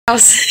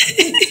house.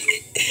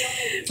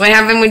 What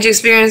happened? What you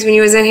experienced when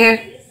you was in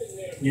here?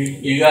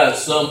 You got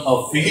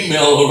a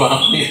female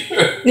around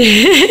here.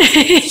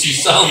 She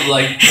sounds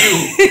like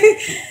you.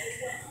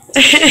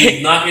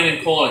 She's knocking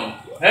and calling.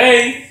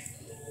 Hey.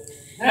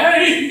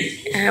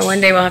 One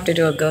day we'll have to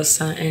do a ghost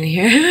hunt in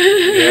here.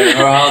 Yeah,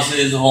 her house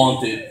is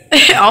haunted.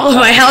 All of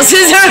my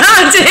houses are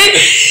haunted.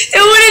 The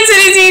one in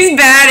Tennessee is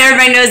bad.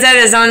 Everybody knows that.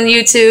 It's on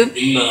YouTube.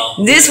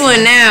 No. This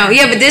one now.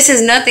 Yeah, but this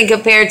is nothing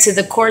compared to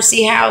the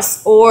Corsi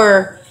house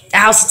or the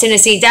house in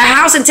Tennessee. That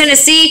house in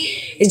Tennessee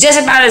is just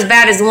about as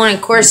bad as the one in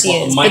Corsi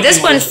is. But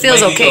this one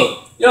feels okay.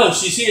 Yo,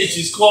 she's here.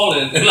 She's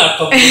calling. And I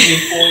come in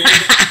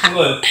for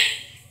you.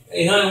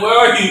 Hey, honey, where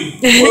are you?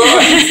 Where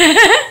are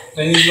you?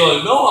 And he's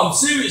going, no, I'm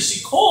serious.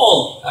 She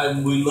called.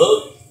 And we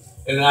look,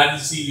 and I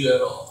didn't see you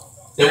at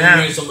all. Then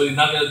we hear somebody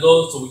knocking at the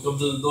door, so we come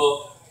to the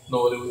door.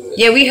 Nobody was there.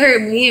 Yeah, we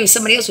heard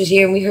somebody else was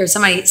here, and we heard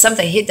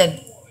something hit the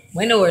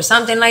window or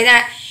something like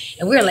that.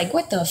 And we were like,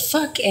 what the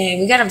fuck?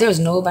 And we got up, there was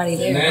nobody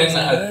there. And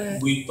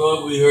then we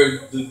thought we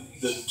heard the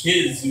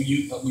kids.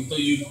 We thought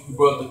you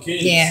brought the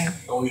kids. Yeah.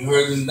 And we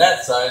heard them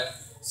that side.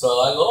 So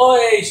I go, oh,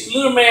 hey,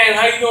 little man,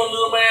 how you doing,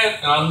 little man?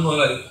 And I'm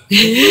like,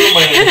 little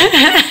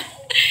man.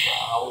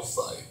 I was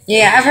like,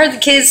 yeah, I've heard the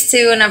kids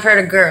too, and I've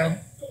heard a girl.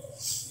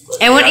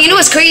 And you know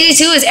what's crazy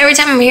too is every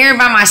time I'm here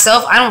by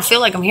myself, I don't feel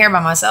like I'm here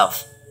by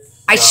myself.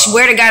 I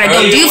swear to God, I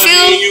don't. Do you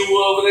feel? You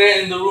were over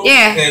there in the room.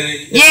 Yeah,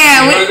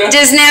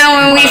 just now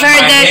when we've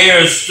heard that. My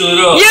hair stood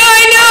up. Yeah,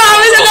 I know. I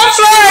was on the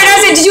floor, and I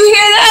said, "Did you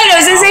hear that?" I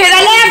was just hear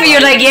that laugh, and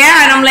you're like,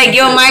 "Yeah," and I'm like,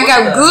 "Yo, my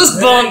God,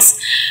 goosebumps."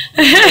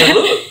 Yeah,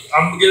 look,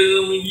 I'm getting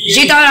them in.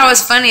 She thought I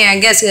was funny, I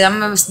guess, because I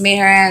must made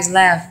her ass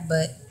laugh,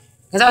 but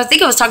because I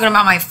think I was talking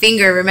about my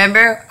finger.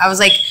 Remember, I was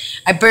like,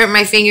 I burnt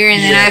my finger, and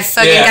then I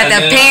fucking got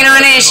that paint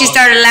on it, and she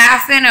started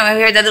laughing. I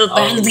heard that little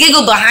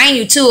giggle behind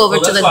you too, over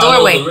to the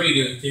doorway. The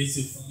radio, in case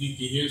if you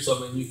can hear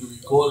something, you can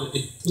record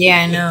it.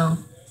 Yeah, I know.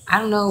 I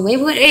don't know.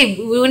 Maybe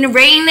when the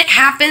rain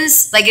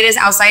happens, like it is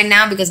outside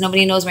now, because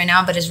nobody knows right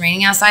now, but it's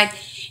raining outside,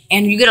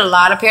 and you get a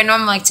lot of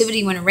paranormal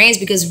activity when it rains,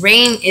 because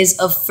rain is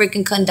a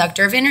freaking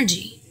conductor of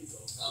energy.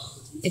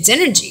 It's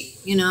energy,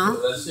 you know.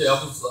 That shit, I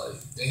was like,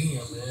 damn,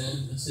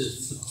 man, this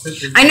is.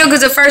 I know,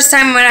 because the first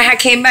time when I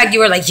came back, you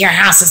were like, your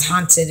house is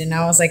haunted, and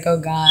I was like, oh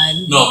God.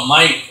 No,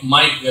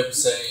 Mike kept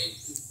saying,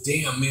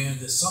 damn, man,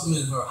 there's something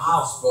in her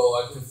house, bro.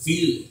 I can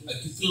feel it. I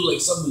can feel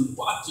like somebody's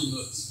watching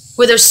us.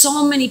 Well, there's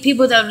so many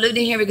people that have lived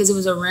in here because it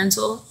was a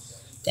rental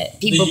that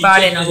people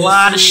brought in a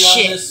lot of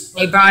shit.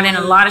 They brought in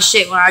a lot of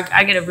shit. Well,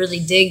 I get to really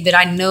dig, but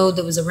I know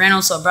there was a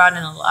rental, so I brought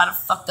in a lot of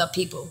fucked up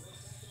people.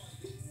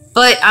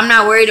 But I'm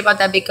not worried about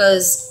that,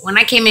 because when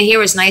I came in here,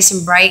 it was nice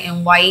and bright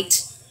and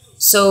white.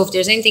 So if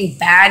there's anything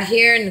bad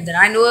here that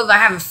I know of, I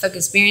haven't fucking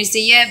experienced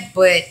it yet.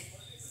 But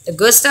the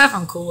good stuff,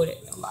 I'm cool with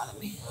it. Don't bother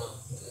me.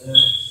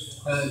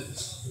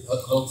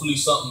 Hopefully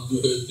something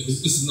good.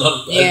 It's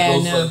not a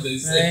bad ghost like they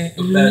say.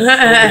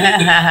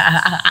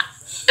 Right.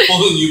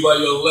 Pulling you by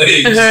your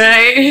legs.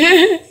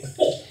 Right.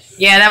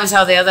 Yeah, that was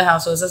how the other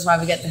house was. That's why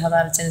we got the hell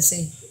out of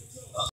Tennessee.